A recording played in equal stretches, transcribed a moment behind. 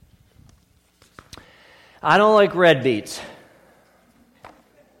I don't like red beets.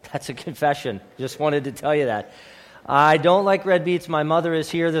 That's a confession. Just wanted to tell you that. I don't like red beets. My mother is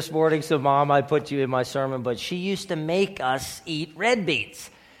here this morning, so Mom, I put you in my sermon, but she used to make us eat red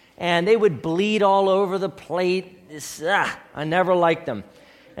beets. And they would bleed all over the plate. I never liked them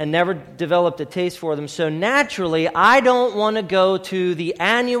and never developed a taste for them. So naturally, I don't want to go to the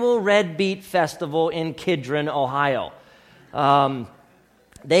annual Red Beet Festival in Kidron, Ohio.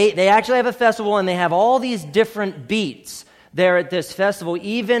 They actually have a festival, and they have all these different beets there at this festival,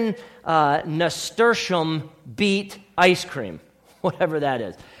 even nasturtium beet ice cream, whatever that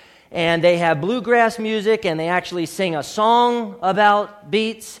is. And they have bluegrass music, and they actually sing a song about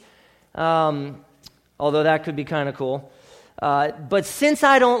beets, although that could be kind of cool. But since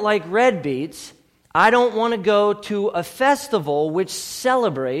I don't like red beets, I don't want to go to a festival which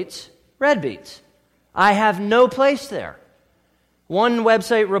celebrates red beets. I have no place there. One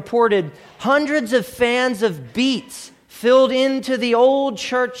website reported hundreds of fans of beets filled into the old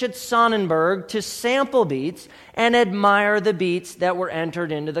church at Sonnenberg to sample beets and admire the beets that were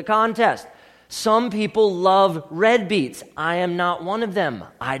entered into the contest. Some people love red beets. I am not one of them.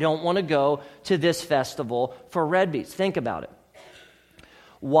 I don't want to go to this festival for red beets. Think about it.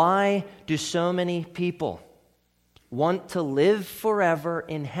 Why do so many people want to live forever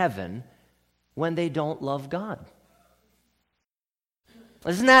in heaven when they don't love God?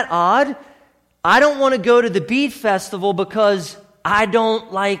 Isn't that odd? I don't want to go to the beet festival because I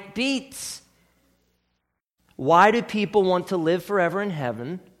don't like beets. Why do people want to live forever in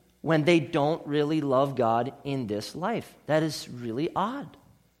heaven when they don't really love God in this life? That is really odd.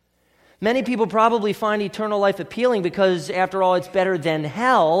 Many people probably find eternal life appealing because, after all, it's better than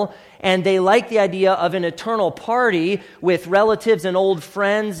hell, and they like the idea of an eternal party with relatives and old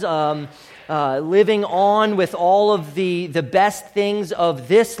friends, living on with all of the best things of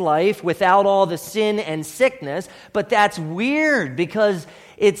this life without all the sin and sickness. But that's weird because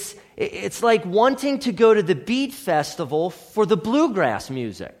it's like wanting to go to the beet festival for the bluegrass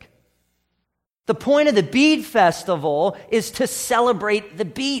music. The point of the beet festival is to celebrate the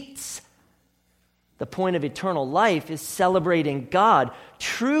beets. The point of eternal life is celebrating God.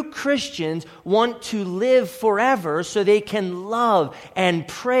 True Christians want to live forever so they can love and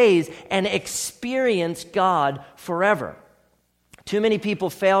praise and experience God forever. Too many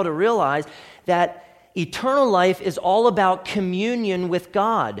people fail to realize that eternal life is all about communion with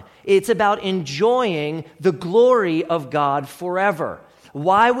God. It's about enjoying the glory of God forever.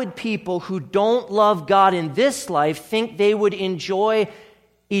 Why would people who don't love God in this life think they would enjoy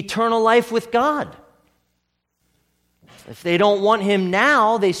eternal life with God? If they don't want Him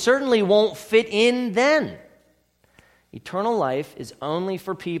now, they certainly won't fit in then. Eternal life is only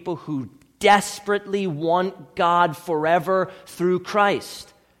for people who desperately want God forever through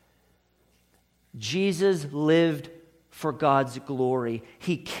Christ. Jesus lived for God's glory.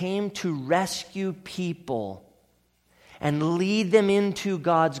 He came to rescue people and lead them into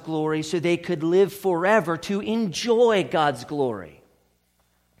God's glory so they could live forever to enjoy God's glory.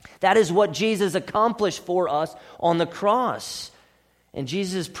 That is what Jesus accomplished for us on the cross. And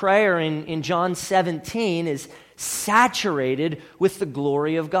Jesus' prayer in John 17 is saturated with the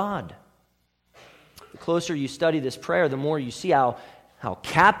glory of God. The closer you study this prayer, the more you see how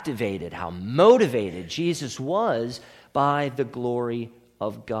captivated, how motivated Jesus was by the glory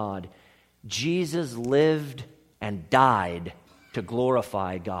of God. Jesus lived and died to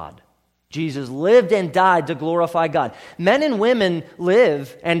glorify God. Jesus lived and died to glorify God. Men and women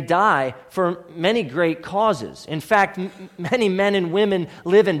live and die for many great causes. In fact, many men and women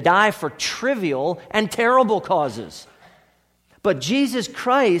live and die for trivial and terrible causes. But Jesus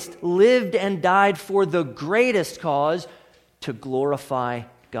Christ lived and died for the greatest cause, to glorify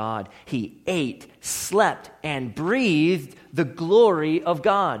God. He ate, slept, and breathed the glory of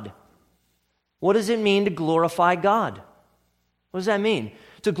God. What does it mean to glorify God? What does that mean?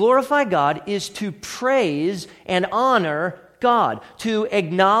 To glorify God is to praise and honor God, to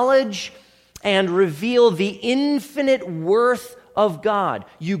acknowledge and reveal the infinite worth of God.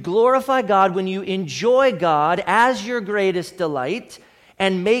 You glorify God when you enjoy God as your greatest delight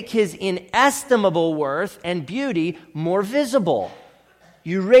and make His inestimable worth and beauty more visible.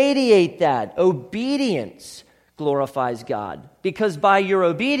 You radiate that. Obedience glorifies God, because by your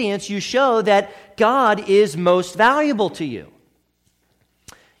obedience you show that God is most valuable to you.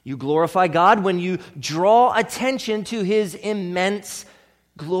 You glorify God when you draw attention to His immense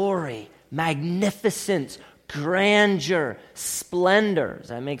glory, magnificence, grandeur, splendor. Does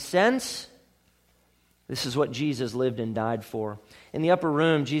that make sense? This is what Jesus lived and died for. In the upper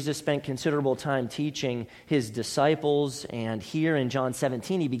room, Jesus spent considerable time teaching his disciples, and here in John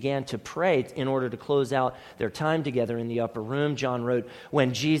 17, he began to pray in order to close out their time together in the upper room. John wrote,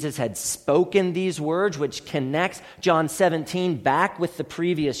 when Jesus had spoken these words, which connects John 17 back with the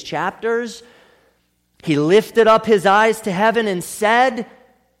previous chapters, he lifted up his eyes to heaven and said,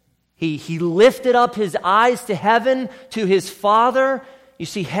 he lifted up his eyes to heaven, to his Father. You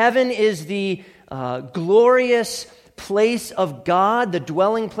see, heaven is the glorious place of God, the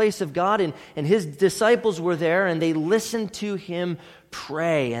dwelling place of God, and his disciples were there, and they listened to him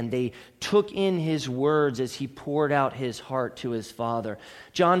pray, and they took in his words as he poured out his heart to his Father.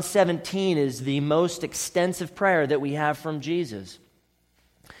 John 17 is the most extensive prayer that we have from Jesus.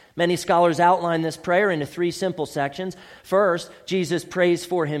 Many scholars outline this prayer into three simple sections. First, Jesus prays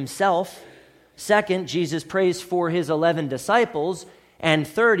for himself. Second, Jesus prays for his 11 disciples. And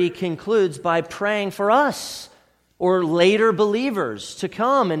third, he concludes by praying for us or later believers to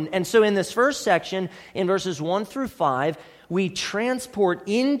come. And so in this first section, in verses 1 through 5, we transport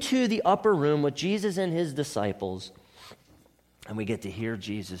into the upper room with Jesus and his disciples, and we get to hear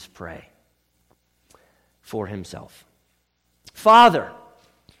Jesus pray for himself. Father,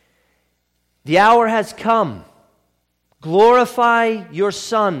 the hour has come. Glorify your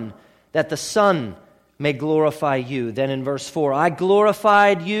Son, that the Son may glorify you. Then in verse 4, I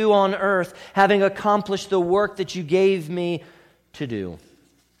glorified you on earth, having accomplished the work that you gave me to do.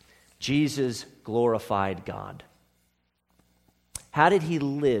 Jesus glorified God. How did he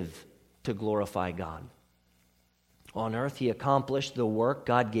live to glorify God? On earth, he accomplished the work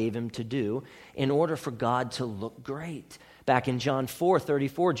God gave him to do in order for God to look great. Back in John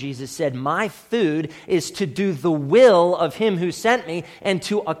 4:34, Jesus said, my food is to do the will of him who sent me and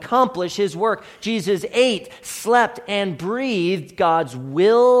to accomplish his work. Jesus ate, slept, and breathed God's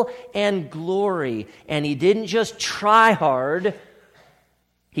will and glory. And he didn't just try hard,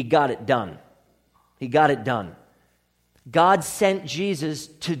 he got it done. He got it done. God sent Jesus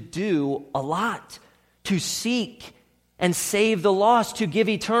to do a lot, to seek and save the lost, to give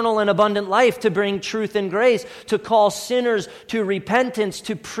eternal and abundant life, to bring truth and grace, to call sinners to repentance,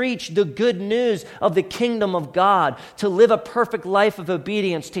 to preach the good news of the kingdom of God, to live a perfect life of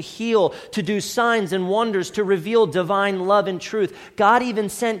obedience, to heal, to do signs and wonders, to reveal divine love and truth. God even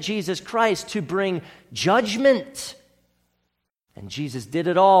sent Jesus Christ to bring judgment. And Jesus did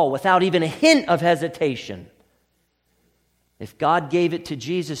it all without even a hint of hesitation. If God gave it to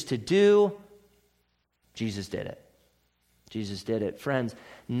Jesus to do, Jesus did it. Jesus did it. Friends,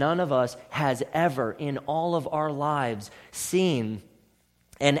 none of us has ever in all of our lives seen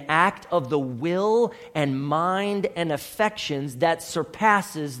an act of the will and mind and affections that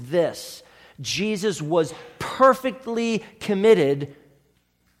surpasses this. Jesus was perfectly committed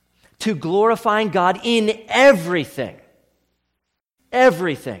to glorifying God in everything.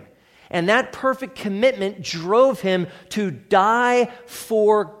 Everything. And that perfect commitment drove him to die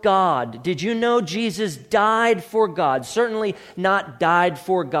for God. Did you know Jesus died for God? Certainly not died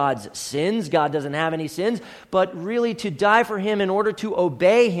for God's sins. God doesn't have any sins. But really to die for him in order to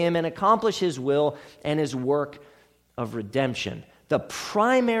obey him and accomplish his will and his work of redemption. The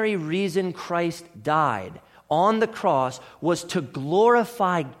primary reason Christ died on the cross was to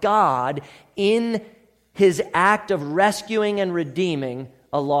glorify God in his act of rescuing and redeeming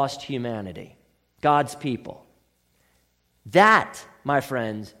a lost humanity, God's people. That, my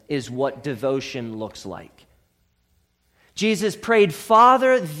friends, is what devotion looks like. Jesus prayed,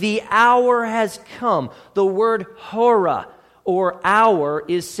 Father, the hour has come. The word hora, or hour,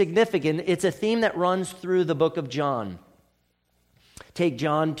 is significant. It's a theme that runs through the book of John. Take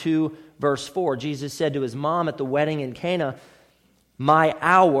John 2, verse 4. Jesus said to his mom at the wedding in Cana, my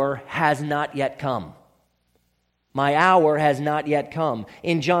hour has not yet come. My hour has not yet come.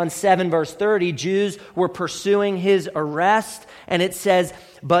 In John 7, verse 30, Jews were pursuing his arrest, and it says,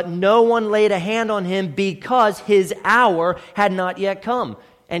 but no one laid a hand on him because his hour had not yet come.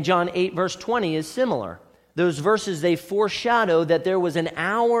 And John 8, verse 20 is similar. Those verses, they foreshadow that there was an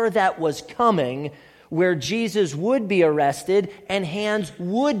hour that was coming where Jesus would be arrested and hands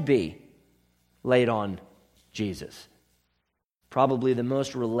would be laid on Jesus. Probably the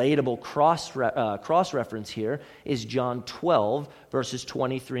most relatable cross-reference here is John 12, verses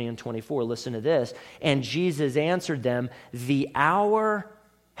 23 and 24. Listen to this. And Jesus answered them, the hour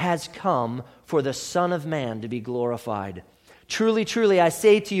has come for the Son of Man to be glorified. Truly, truly, I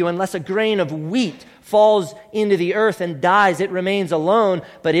say to you, unless a grain of wheat falls into the earth and dies, it remains alone.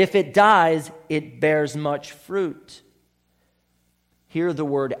 But if it dies, it bears much fruit. Here the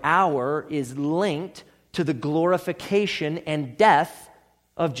word hour is linked to the glorification and death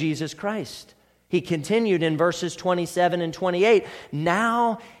of Jesus Christ. He continued in verses 27 and 28,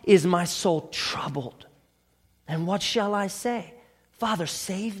 "Now is my soul troubled, and what shall I say? Father,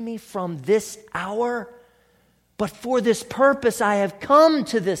 save me from this hour. But for this purpose I have come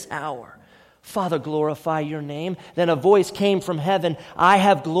to this hour. Father, glorify your name." Then a voice came from heaven, "I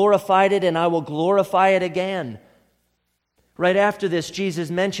have glorified it, and I will glorify it again." Right after this, Jesus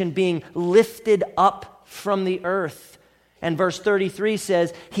mentioned being lifted up from the earth. And verse 33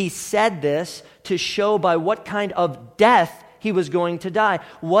 says, he said this to show by what kind of death he was going to die.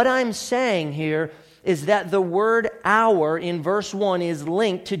 What I'm saying here is that the word hour in verse 1 is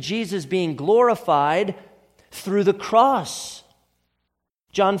linked to Jesus being glorified through the cross.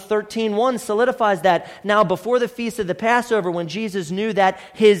 John 13:1 solidifies that. Now, before the feast of the Passover, when Jesus knew that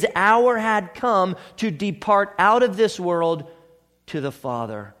his hour had come to depart out of this world to the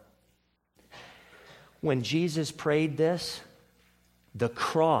Father. When Jesus prayed this, the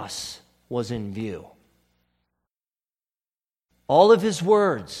cross was in view. All of his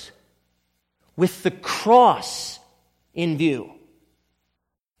words with the cross in view.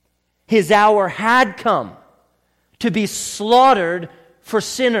 His hour had come to be slaughtered for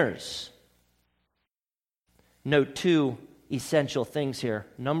sinners. Note two essential things here.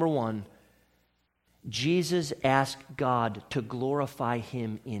 Number one, Jesus asked God to glorify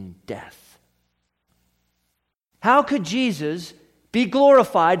him in death. How could Jesus be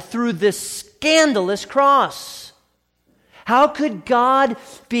glorified through this scandalous cross? How could God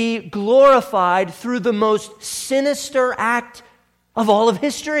be glorified through the most sinister act of all of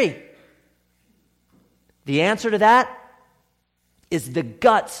history? The answer to that is the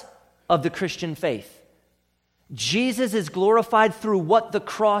guts of the Christian faith. Jesus is glorified through what the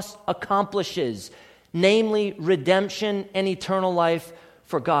cross accomplishes, namely redemption and eternal life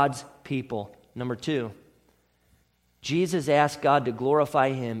for God's people. Number two, Jesus asked God to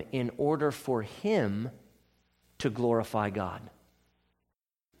glorify him in order for him to glorify God.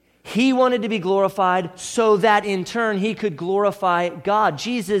 He wanted to be glorified so that in turn he could glorify God.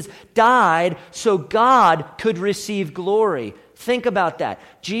 Jesus died so God could receive glory. Think about that.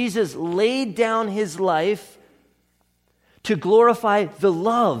 Jesus laid down his life to glorify the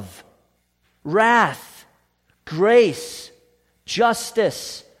love, wrath, grace,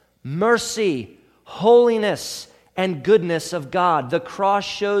 justice, mercy, holiness, and goodness of God. The cross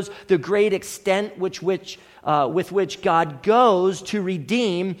shows the great extent with which God goes to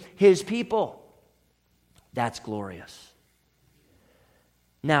redeem his people. That's glorious.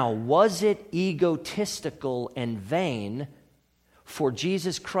 Now, was it egotistical and vain for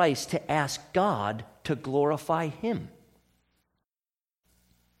Jesus Christ to ask God to glorify him?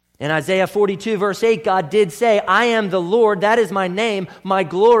 In Isaiah 42, verse 8, God did say, "I am the Lord, that is my name, my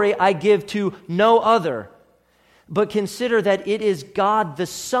glory I give to no other." But consider that it is God the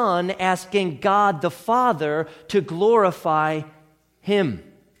Son asking God the Father to glorify him.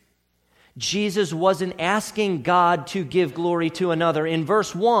 Jesus wasn't asking God to give glory to another. In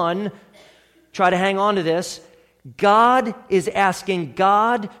verse 1, try to hang on to this, God is asking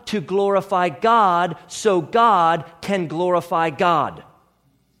God to glorify God so God can glorify God.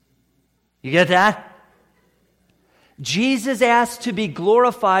 You get that? Jesus asked to be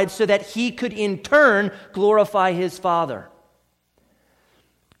glorified so that he could in turn glorify his Father.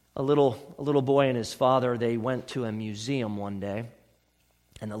 A little boy and his father, they went to a museum one day.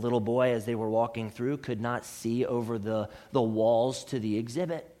 And the little boy, as they were walking through, could not see over the walls to the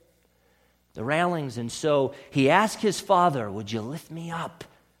exhibit, the railings. And so he asked his father, "Would you lift me up?"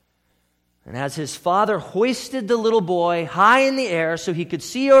 And as his father hoisted the little boy high in the air so he could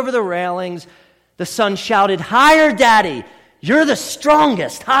see over the railings, the son shouted, "Higher, Daddy! You're the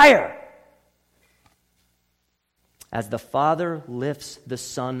strongest! Higher!" As the father lifts the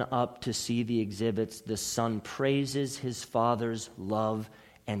son up to see the exhibits, the son praises his father's love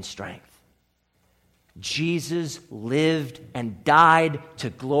and strength. Jesus lived and died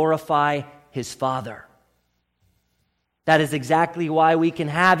to glorify his Father. That is exactly why we can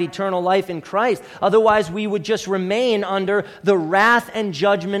have eternal life in Christ. Otherwise, we would just remain under the wrath and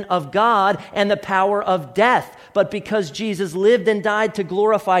judgment of God and the power of death. But because Jesus lived and died to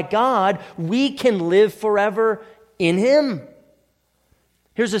glorify God, we can live forever in him.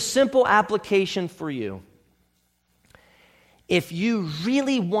 Here's a simple application for you. If you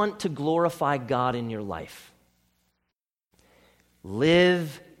really want to glorify God in your life,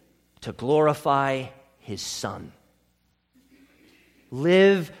 live to glorify his Son.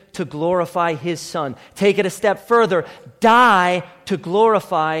 Live to glorify his Son. Take it a step further. Die to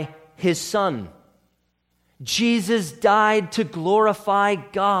glorify his Son. Jesus died to glorify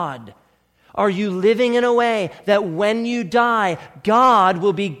God. Are you living in a way that when you die, God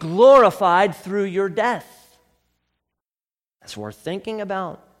will be glorified through your death? That's worth thinking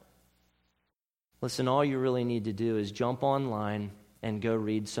about. Listen, all you really need to do is jump online and go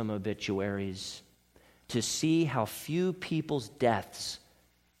read some obituaries to see how few people's deaths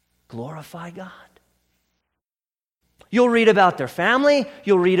glorify God. You'll read about their family,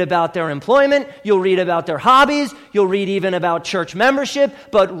 you'll read about their employment, you'll read about their hobbies, you'll read even about church membership,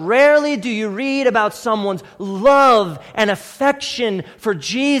 but rarely do you read about someone's love and affection for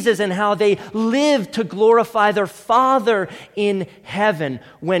Jesus and how they live to glorify their Father in heaven.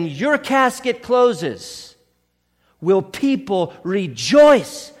 When your casket closes, will people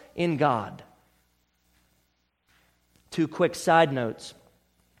rejoice in God? 2 quick side notes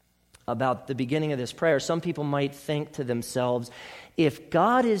about the beginning of this prayer. Some people might think to themselves, if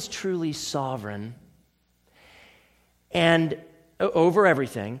God is truly sovereign and over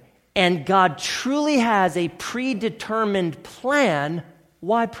everything, and God truly has a predetermined plan,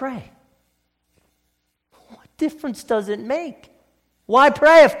 why pray? What difference does it make? Why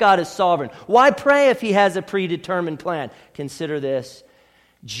pray if God is sovereign? Why pray if He has a predetermined plan? Consider this.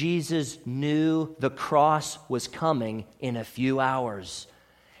 Jesus knew the cross was coming in a few hours.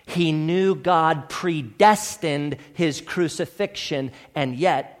 He knew God predestined His crucifixion, and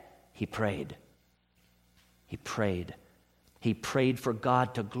yet He prayed. He prayed. He prayed for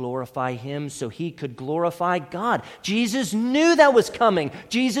God to glorify Him so He could glorify God. Jesus knew that was coming.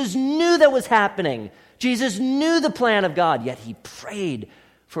 Jesus knew that was happening. Jesus knew the plan of God, yet He prayed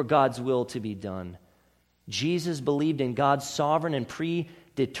for God's will to be done. Jesus believed in God's sovereign and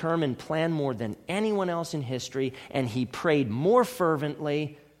predetermined plan more than anyone else in history, and He prayed more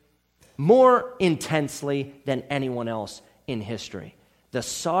fervently, more intensely than anyone else in history. The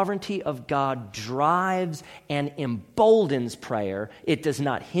sovereignty of God drives and emboldens prayer. It does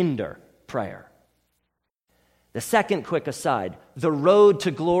not hinder prayer. The second quick aside, the road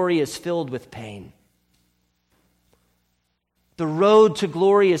to glory is filled with pain. The road to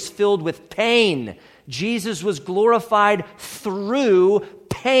glory is filled with pain. Jesus was glorified through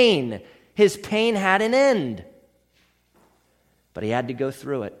pain. His pain had an end, but He had to go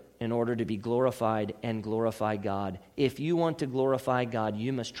through it in order to be glorified and glorify God. If you want to glorify God,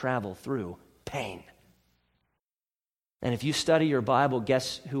 you must travel through pain. And if you study your Bible,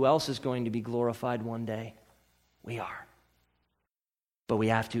 guess who else is going to be glorified one day? We are. But we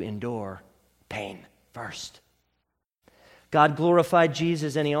have to endure pain first. God glorified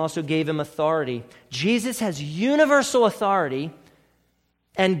Jesus, and He also gave Him authority. Jesus has universal authority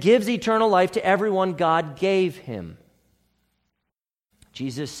and gives eternal life to everyone God gave Him.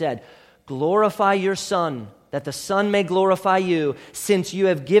 Jesus said, "Glorify your Son, that the Son may glorify you, since you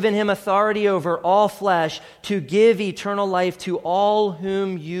have given Him authority over all flesh to give eternal life to all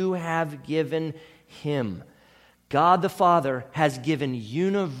whom you have given Him." God the Father has given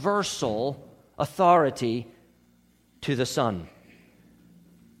universal authority to the Son.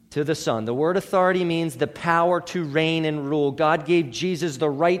 To the Son. The word authority means the power to reign and rule. God gave Jesus the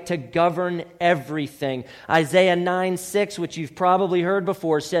right to govern everything. Isaiah 9:6, which you've probably heard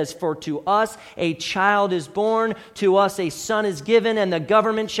before, says, "For to us a child is born, to us a son is given, and the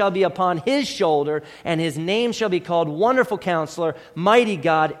government shall be upon His shoulder, and His name shall be called Wonderful Counselor, Mighty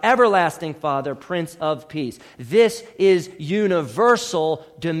God, Everlasting Father, Prince of Peace." This is universal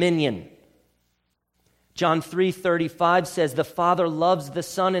dominion. John 3:35 says, "The Father loves the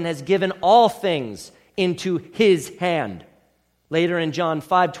Son and has given all things into His hand." Later in John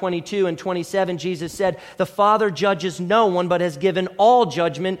 5:22 and 27, Jesus said, "The Father judges no one, but has given all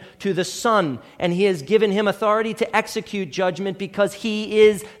judgment to the Son, and He has given Him authority to execute judgment because He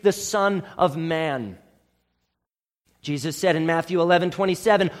is the Son of Man." Jesus said in Matthew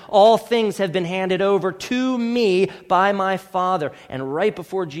 11:27, "All things have been handed over to me by my Father." And right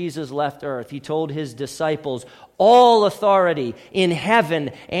before Jesus left earth, He told His disciples, "All authority in heaven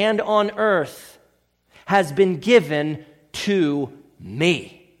and on earth has been given to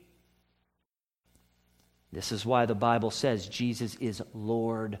me." This is why the Bible says Jesus is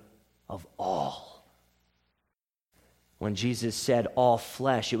Lord of all. When Jesus said all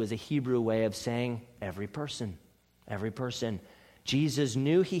flesh, it was a Hebrew way of saying every person. Every person. Jesus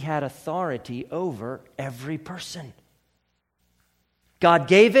knew He had authority over every person. God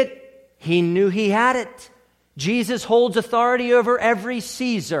gave it. He knew He had it. Jesus holds authority over every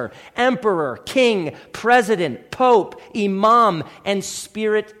Caesar, emperor, king, president, pope, imam, and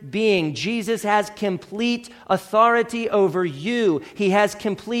spirit being. Jesus has complete authority over you. He has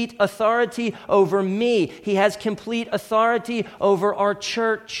complete authority over me. He has complete authority over our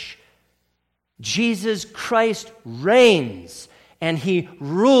church. Jesus Christ reigns, and he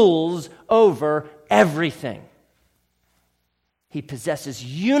rules over everything. He possesses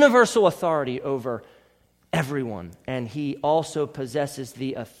universal authority over everyone, and he also possesses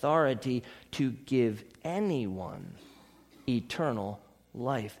the authority to give anyone eternal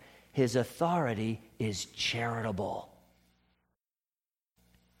life. His authority is charitable.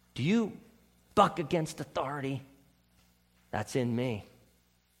 Do you buck against authority? That's in me.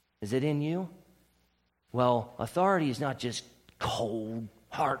 Is it in you? Well, authority is not just cold,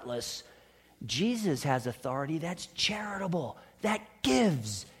 heartless. Jesus has authority that's charitable, that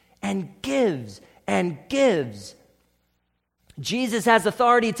gives and gives and gives. Jesus has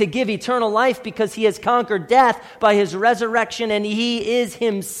authority to give eternal life because he has conquered death by his resurrection, and he is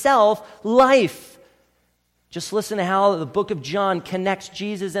himself life. Just listen to how the book of John connects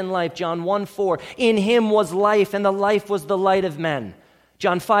Jesus and life. John 1:4, in him was life, and the life was the light of men.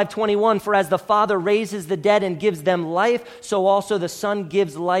 John 5:21, for as the Father raises the dead and gives them life, so also the Son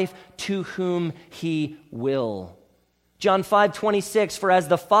gives life to whom he will. John 5:26, for as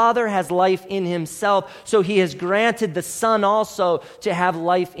the Father has life in himself, so he has granted the Son also to have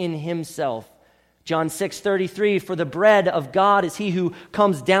life in himself. John 6:33, for the bread of God is he who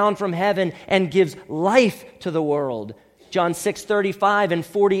comes down from heaven and gives life to the world. John 6:35 and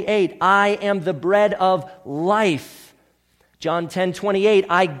 48, I am the bread of life. John 10:28,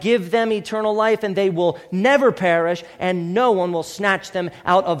 I give them eternal life, and they will never perish, and no one will snatch them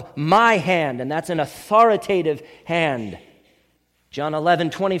out of my hand. And that's an authoritative hand. John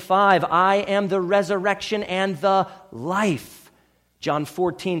 11:25, I am the resurrection and the life. John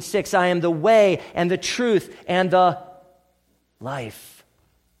 14:6, I am the way and the truth and the life.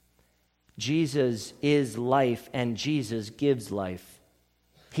 Jesus is life, and Jesus gives life.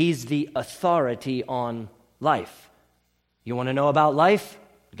 He's the authority on life. You want to know about life?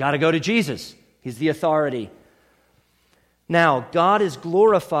 You got to go to Jesus. He's the authority. Now, God is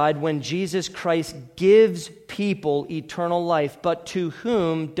glorified when Jesus Christ gives people eternal life. But to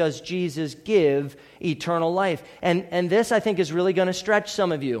whom does Jesus give eternal life? And this, I think, is really going to stretch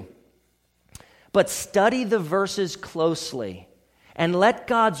some of you. But study the verses closely and let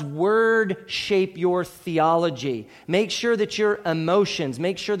God's word shape your theology. Make sure that your emotions,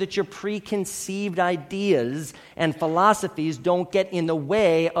 make sure that your preconceived ideas and philosophies don't get in the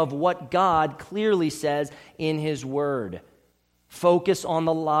way of what God clearly says in his word. Focus on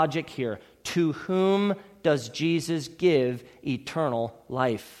the logic here. To whom does Jesus give eternal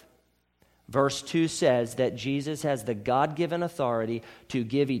life? Verse 2 says that Jesus has the God-given authority to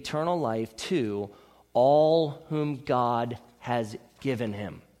give eternal life to all whom God has given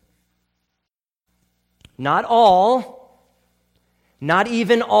him. Not all, not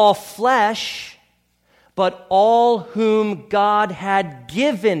even all flesh, but all whom God had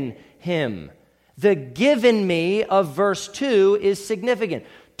given him. The given me of verse 2 is significant.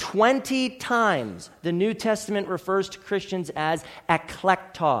 20 times the New Testament refers to Christians as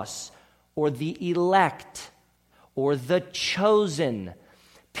eklektos, or the elect, or the chosen.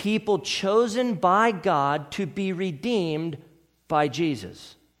 People chosen by God to be redeemed by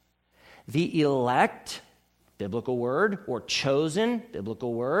Jesus. The elect, biblical word, or chosen,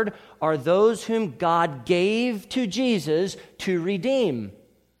 biblical word, are those whom God gave to Jesus to redeem.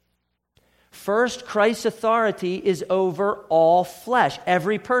 First, Christ's authority is over all flesh,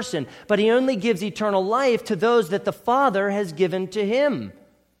 every person, but he only gives eternal life to those that the Father has given to him.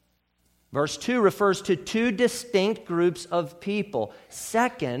 Verse 2 refers to two distinct groups of people.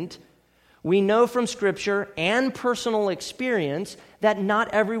 Second, we know from Scripture and personal experience that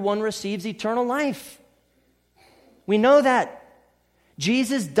not everyone receives eternal life. We know that.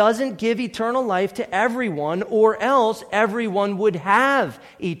 Jesus doesn't give eternal life to everyone, or else everyone would have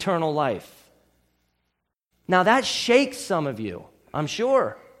eternal life. Now that shakes some of you, I'm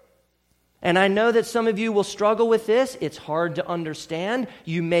sure. And I know that some of you will struggle with this. It's hard to understand.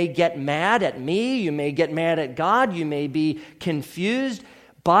 You may get mad at me. You may get mad at God. You may be confused.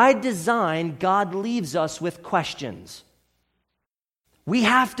 By design, God leaves us with questions. We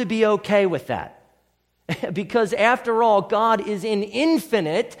have to be okay with that. Because after all, God is an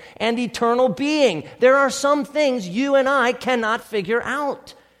infinite and eternal being. There are some things you and I cannot figure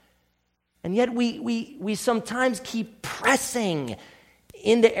out. And yet we sometimes keep pressing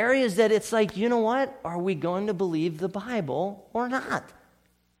into areas that it's like, you know what? Are we going to believe the Bible or not?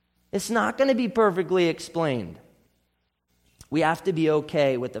 It's not going to be perfectly explained. We have to be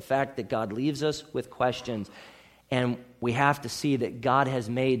okay with the fact that God leaves us with questions, and we have to see that God has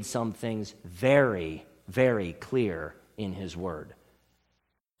made some things very, very clear in his word.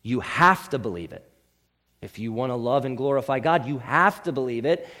 You have to believe it. If you want to love and glorify God, you have to believe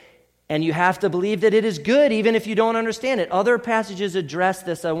it. And you have to believe that it is good, even if you don't understand it. Other passages address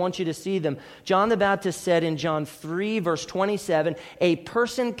this. I want you to see them. John the Baptist said in John 3, verse 27, a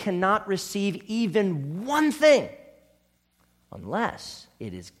person cannot receive even one thing unless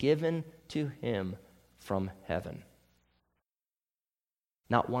it is given to him from heaven.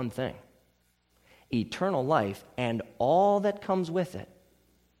 Not one thing. Eternal life and all that comes with it.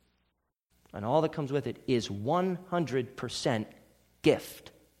 And all that comes with it is 100%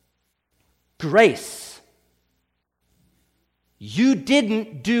 gift. Grace. You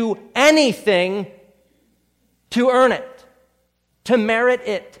didn't do anything to earn it, to merit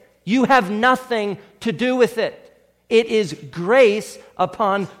it. You have nothing to do with it. It is grace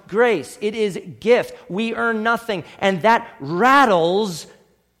upon grace. It is gift. We earn nothing. And that rattles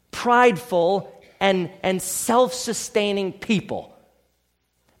prideful and self-sustaining people.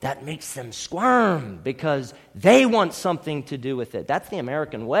 That makes them squirm because they want something to do with it. That's the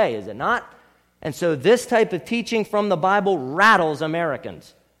American way, is it not? And so this type of teaching from the Bible rattles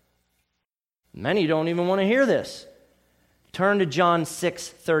Americans. Many don't even want to hear this. Turn to John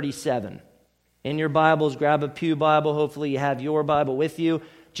 6:37. In your Bibles, grab a pew Bible. Hopefully you have your Bible with you.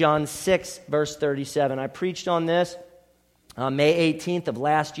 John 6, verse 37. I preached on this on May 18th of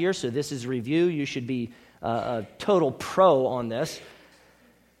last year, so this is review. You should be a total pro on this.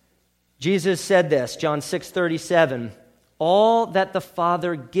 Jesus said this, John 6:37, all that the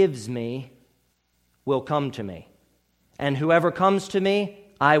Father gives me will come to me, and whoever comes to me,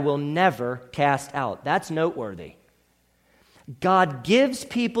 I will never cast out. That's noteworthy. God gives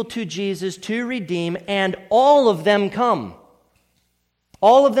people to Jesus to redeem, and all of them come.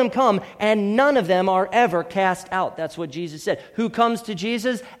 All of them come, and none of them are ever cast out. That's what Jesus said. Who comes to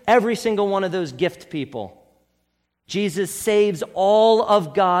Jesus? Every single one of those gift people. Jesus saves all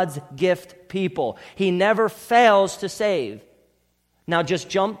of God's gift people. He never fails to save. Now just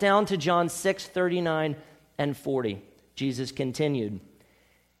jump down to John 6:39 and 40. Jesus continued,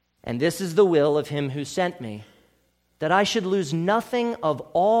 and this is the will of him who sent me, that I should lose nothing of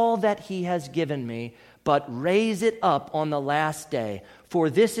all that he has given me, but raise it up on the last day. For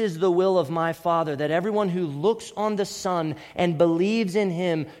this is the will of my Father, that everyone who looks on the Son and believes in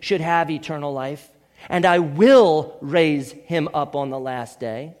him should have eternal life. And I will raise him up on the last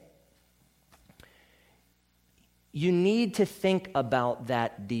day. You need to think about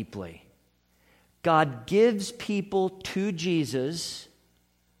that deeply. God gives people to Jesus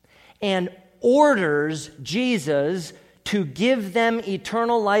and orders Jesus to give them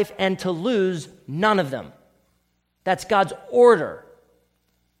eternal life and to lose none of them. That's God's order.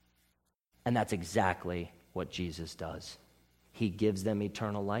 And that's exactly what Jesus does. He gives them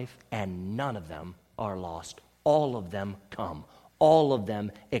eternal life, and none of them are lost. All of them come. All of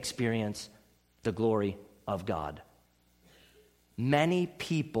them experience the glory of God. Many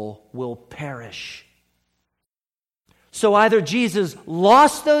people will perish. So either Jesus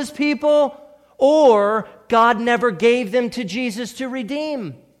lost those people, or God never gave them to Jesus to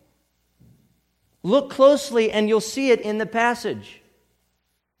redeem. Look closely and you'll see it in the passage.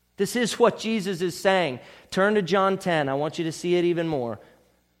 This is what Jesus is saying. Turn to John 10. I want you to see it even more.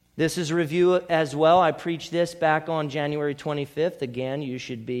 This is review as well. I preached this back on January 25th. Again, you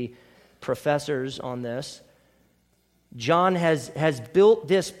should be professors on this. John has built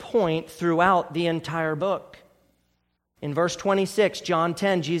this point throughout the entire book. In verse 26, John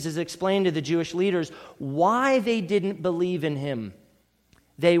 10, Jesus explained to the Jewish leaders why they didn't believe in him.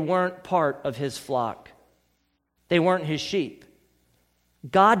 They weren't part of his flock. They weren't his sheep.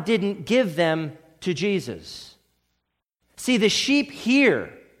 God didn't give them to Jesus. See, the sheep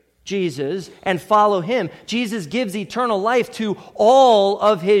hear Jesus and follow him. Jesus gives eternal life to all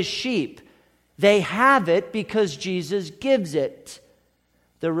of his sheep. They have it because Jesus gives it.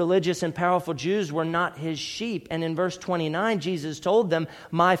 The religious and powerful Jews were not his sheep. And in verse 29, Jesus told them,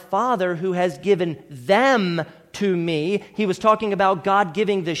 my Father who has given them to me, he was talking about God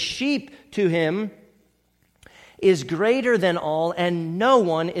giving the sheep to him, is greater than all, and no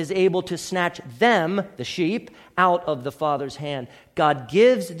one is able to snatch them, the sheep, out of the Father's hand. God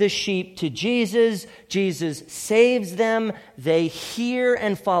gives the sheep to Jesus. Jesus saves them. They hear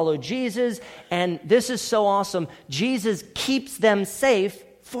and follow Jesus. And this is so awesome. Jesus keeps them safe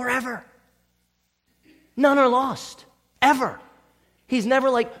forever. None are lost, ever. He's never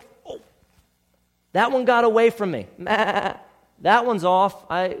like, oh, that one got away from me. That one's off.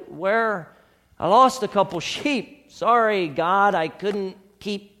 I lost a couple sheep. Sorry, God, I couldn't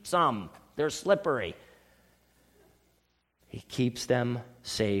keep some. They're slippery. He keeps them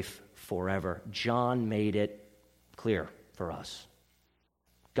safe forever. John made it clear for us.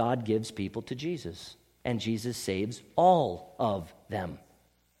 God gives people to Jesus, and Jesus saves all of them.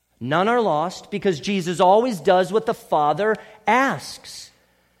 None are lost because Jesus always does what the Father asks.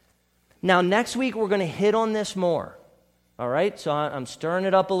 Now, next week we're going to hit on this more. All right? So I'm stirring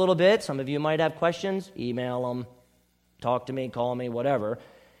it up a little bit. Some of you might have questions. Email them. Talk to me, call me, whatever.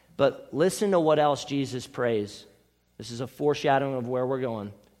 But listen to what else Jesus prays. This is a foreshadowing of where we're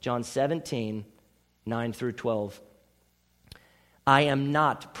going. John 17, 9 through 12. I am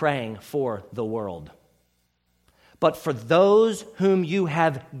not praying for the world, but for those whom you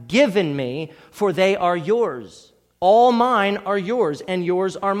have given me, for they are yours. All mine are yours, and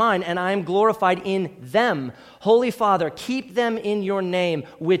yours are mine, and I am glorified in them. Holy Father, keep them in your name,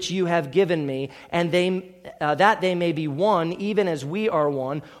 which you have given me, and that they may be one, even as we are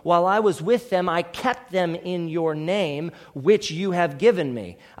one. While I was with them, I kept them in your name, which you have given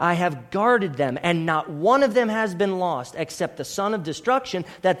me. I have guarded them, and not one of them has been lost, except the son of destruction,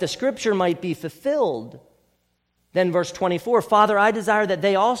 that the scripture might be fulfilled. Then verse 24, Father, I desire that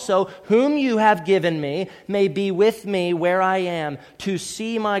they also, whom you have given me, may be with me where I am, to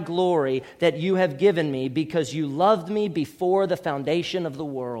see my glory that you have given me, because you loved me before the foundation of the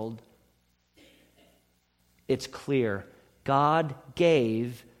world. It's clear. God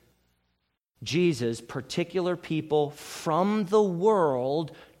gave Jesus particular people from the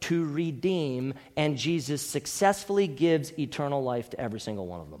world to redeem, and Jesus successfully gives eternal life to every single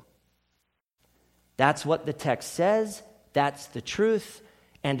one of them. That's what the text says. That's the truth.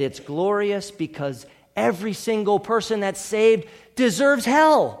 And it's glorious because every single person that's saved deserves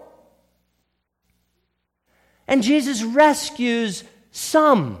hell. And Jesus rescues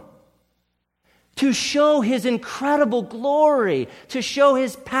some to show his incredible glory, to show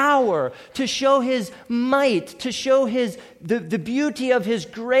his power, to show his might, to show the beauty of his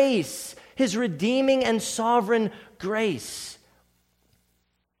grace, his redeeming and sovereign grace.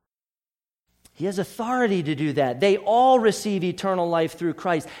 He has authority to do that. They all receive eternal life through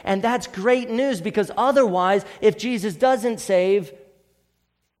Christ. And that's great news, because otherwise, if Jesus doesn't save,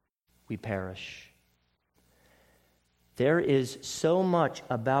 we perish. There is so much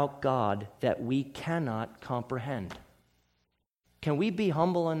about God that we cannot comprehend. Can we be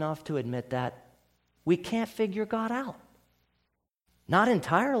humble enough to admit that? We can't figure God out. Not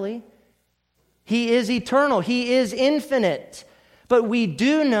entirely. He is eternal. He is infinite. But we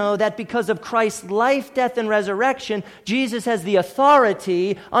do know that because of Christ's life, death, and resurrection, Jesus has the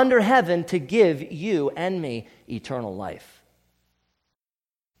authority under heaven to give you and me eternal life.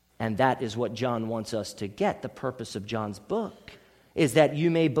 And that is what John wants us to get. The purpose of John's book is that you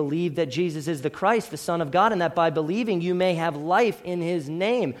may believe that Jesus is the Christ, the Son of God, and that by believing you may have life in his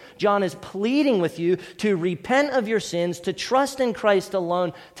name. John is pleading with you to repent of your sins, to trust in Christ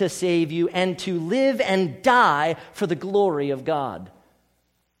alone to save you, and to live and die for the glory of God.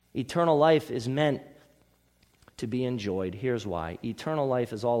 Eternal life is meant to be enjoyed. Here's why. Eternal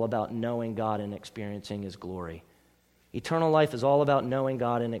life is all about knowing God and experiencing his glory. Eternal life is all about knowing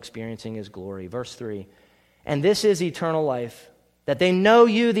God and experiencing his glory. Verse 3, and this is eternal life, that they know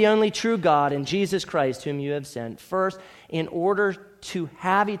you, the only true God, and Jesus Christ, whom you have sent. First, in order to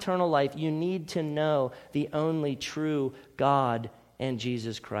have eternal life, you need to know the only true God and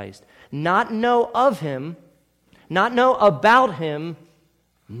Jesus Christ. Not know of him, not know about him,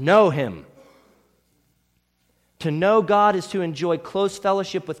 know him. To know God is to enjoy close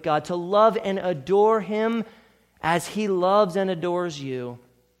fellowship with God, to love and adore him as he loves and adores you.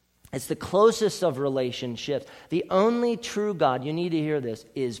 It's the closest of relationships. The only true God, you need to hear this,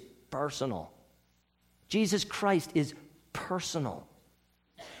 is personal. Jesus Christ is personal.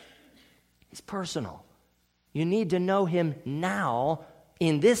 He's personal. You need to know him now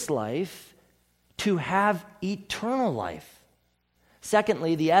in this life to have eternal life.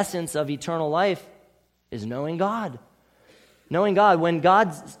 Secondly, the essence of eternal life is knowing God. Knowing God. When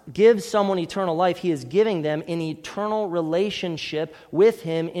God gives someone eternal life, he is giving them an eternal relationship with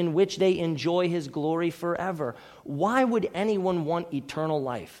him in which they enjoy his glory forever. Why would anyone want eternal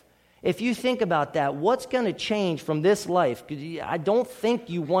life? If you think about that, what's going to change from this life? I don't think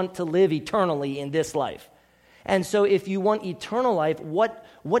you want to live eternally in this life. And so if you want eternal life, what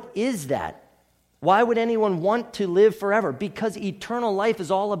is that? Why would anyone want to live forever? Because eternal life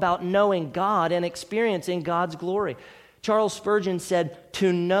is all about knowing God and experiencing God's glory. Charles Spurgeon said,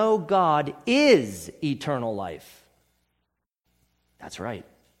 to know God is eternal life. That's right.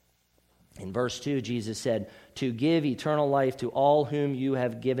 In verse 2, Jesus said, to give eternal life to all whom you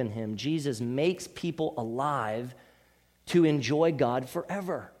have given him. Jesus makes people alive to enjoy God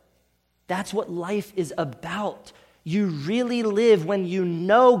forever. That's what life is about. You really live when you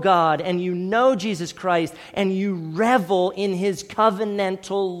know God and you know Jesus Christ and you revel in his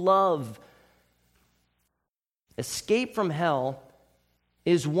covenantal love. Escape from hell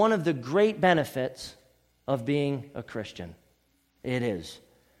is one of the great benefits of being a Christian. It is.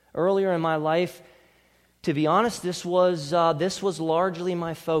 Earlier in my life, to be honest, this was largely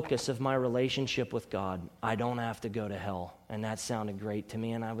my focus of my relationship with God. I don't have to go to hell, and that sounded great to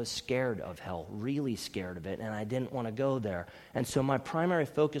me, and I was scared of hell, really scared of it, and I didn't want to go there. And so my primary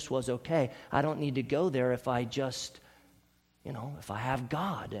focus was, okay, I don't need to go there if I just, if I have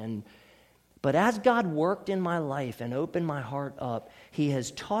God. But as God worked in my life and opened my heart up, He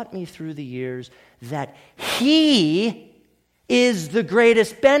has taught me through the years that He is the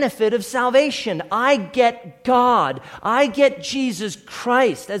greatest benefit of salvation. I get God. I get Jesus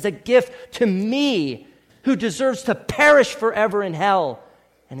Christ as a gift to me who deserves to perish forever in hell.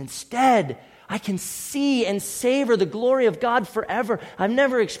 And instead, I can see and savor the glory of God forever. I've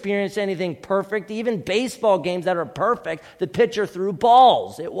never experienced anything perfect. Even baseball games that are perfect, the pitcher threw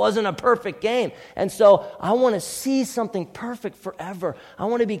balls. It wasn't a perfect game. And so I want to see something perfect forever. I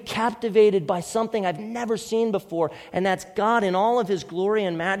want to be captivated by something I've never seen before. And that's God in all of His glory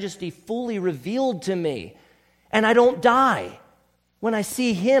and majesty fully revealed to me. And I don't die when I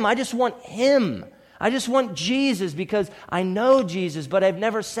see Him. I just want Him. I just want Jesus because I know Jesus, but I've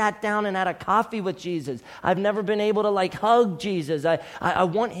never sat down and had a coffee with Jesus. I've never been able to hug Jesus. I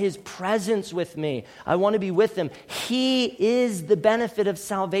want His presence with me. I want to be with Him. He is the benefit of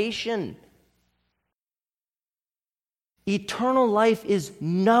salvation. Eternal life is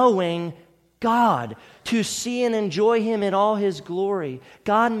knowing God, to see and enjoy Him in all His glory.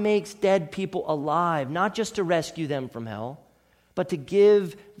 God makes dead people alive, not just to rescue them from hell, but to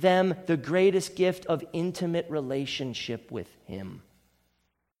give them the greatest gift of intimate relationship with Him.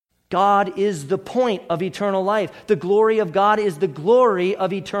 God is the point of eternal life. The glory of God is the glory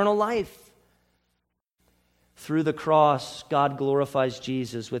of eternal life. Through the cross, God glorifies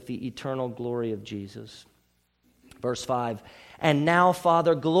Jesus with the eternal glory of Jesus. Verse 5, "And now,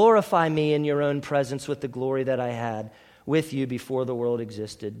 Father, glorify me in your own presence with the glory that I had with you before the world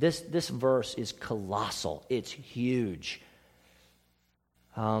existed." This verse is colossal. It's huge.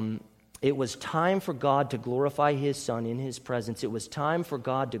 It was time for God to glorify His Son in His presence. It was time for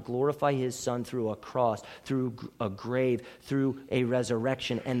God to glorify His Son through a cross, through a grave, through a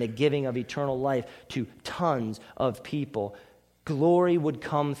resurrection, and the giving of eternal life to tons of people. Glory would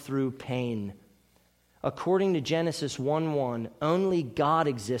come through pain. According to Genesis 1:1, only God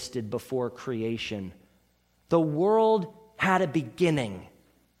existed before creation. The world had a beginning.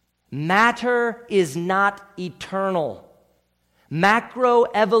 Matter is not eternal.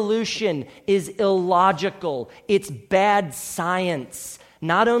 Macroevolution is illogical. It's bad science.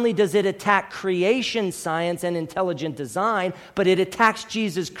 Not only does it attack creation science and intelligent design, but it attacks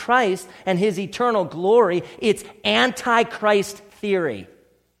Jesus Christ and His eternal glory. It's antichrist theory.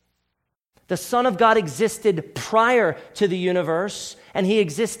 The Son of God existed prior to the universe, and He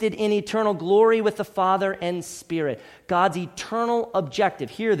existed in eternal glory with the Father and Spirit. God's eternal objective,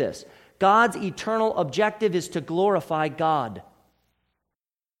 hear this, God's eternal objective is to glorify God.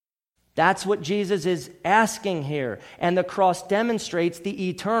 That's what Jesus is asking here. And the cross demonstrates the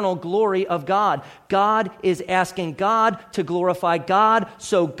eternal glory of God. God is asking God to glorify God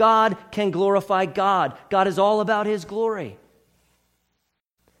so God can glorify God. God is all about His glory.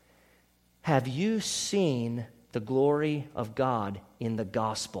 Have you seen the glory of God in the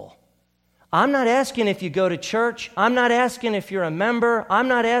gospel? I'm not asking if you go to church. I'm not asking if you're a member. I'm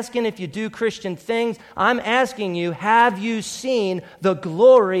not asking if you do Christian things. I'm asking you, have you seen the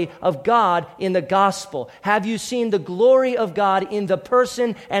glory of God in the gospel? Have you seen the glory of God in the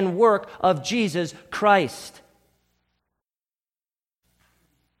person and work of Jesus Christ?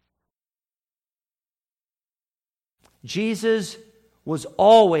 Jesus was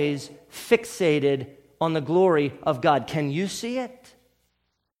always fixated on the glory of God. Can you see it?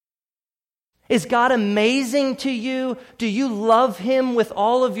 Is God amazing to you? Do you love Him with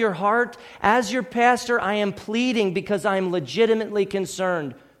all of your heart? As your pastor, I am pleading because I am legitimately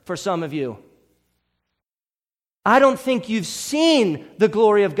concerned for some of you. I don't think you've seen the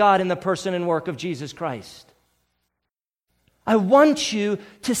glory of God in the person and work of Jesus Christ. I want you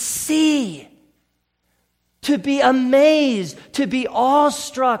to see, to be amazed, to be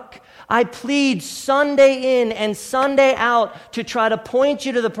awestruck. I plead Sunday in and Sunday out to try to point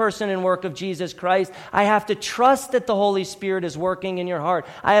you to the person and work of Jesus Christ. I have to trust that the Holy Spirit is working in your heart.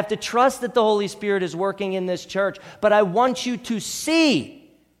 I have to trust that the Holy Spirit is working in this church. But I want you to see.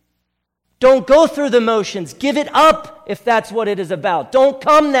 Don't go through the motions. Give it up if that's what it is about. Don't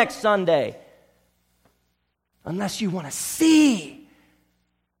come next Sunday unless you want to see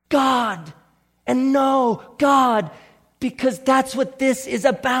God and know God, because that's what this is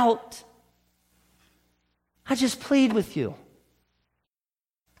about. I just plead with you.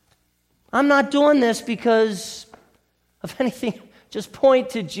 I'm not doing this because of anything. Just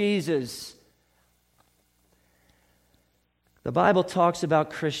point to Jesus. The Bible talks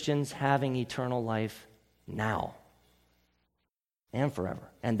about Christians having eternal life now and forever.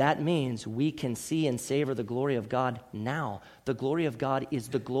 And that means we can see and savor the glory of God now. The glory of God is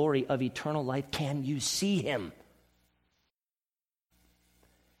the glory of eternal life. Can you see him?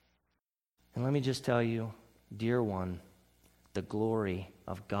 And let me just tell you, dear one, the glory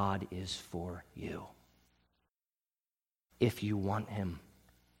of God is for you. If you want him,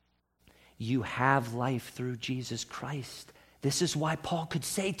 you have life through Jesus Christ. This is why Paul could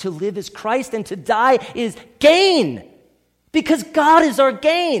say to live is Christ and to die is gain. Because God is our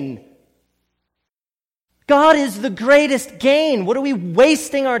gain. God is the greatest gain. What are we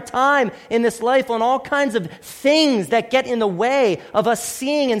wasting our time in this life on all kinds of things that get in the way of us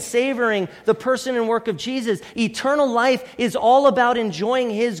seeing and savoring the person and work of Jesus? Eternal life is all about enjoying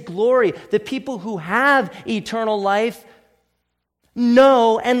his glory. The people who have eternal life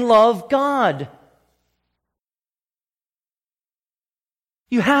know and love God.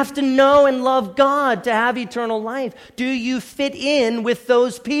 You have to know and love God to have eternal life. Do you fit in with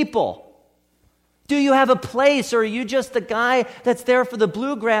those people? Do you have a place, or are you just the guy that's there for the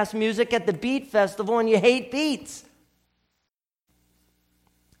bluegrass music at the Beat Festival and you hate beats?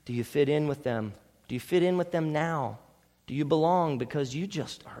 Do you fit in with them? Do you fit in with them now? Do you belong because you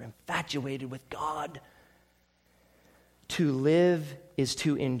just are infatuated with God? To live is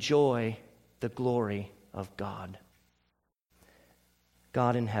to enjoy the glory of God.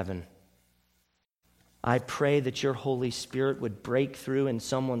 God in heaven, I pray that your Holy Spirit would break through in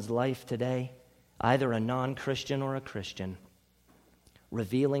someone's life today, either a non-Christian or a Christian,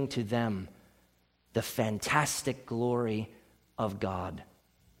 revealing to them the fantastic glory of God.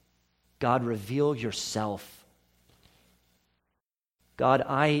 God, reveal yourself. God,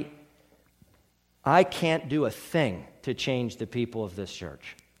 I can't do a thing to change the people of this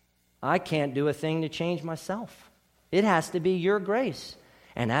church. I can't do a thing to change myself. It has to be your grace.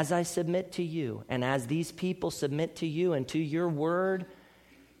 And as I submit to you, and as these people submit to you and to your word,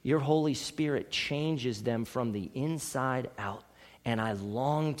 your Holy Spirit changes them from the inside out. And I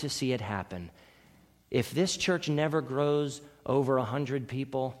long to see it happen. If this church never grows over 100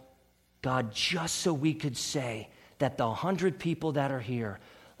 people, God, just so we could say that the 100 people that are here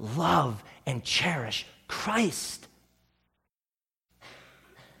love and cherish Christ.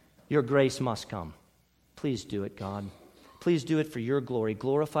 Your grace must come. Please do it, God. Please do it for your glory.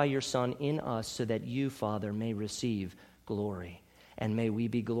 Glorify your Son in us so that you, Father, may receive glory. And may we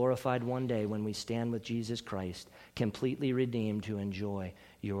be glorified one day when we stand with Jesus Christ, completely redeemed to enjoy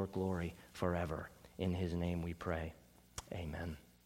your glory forever. In his name we pray. Amen.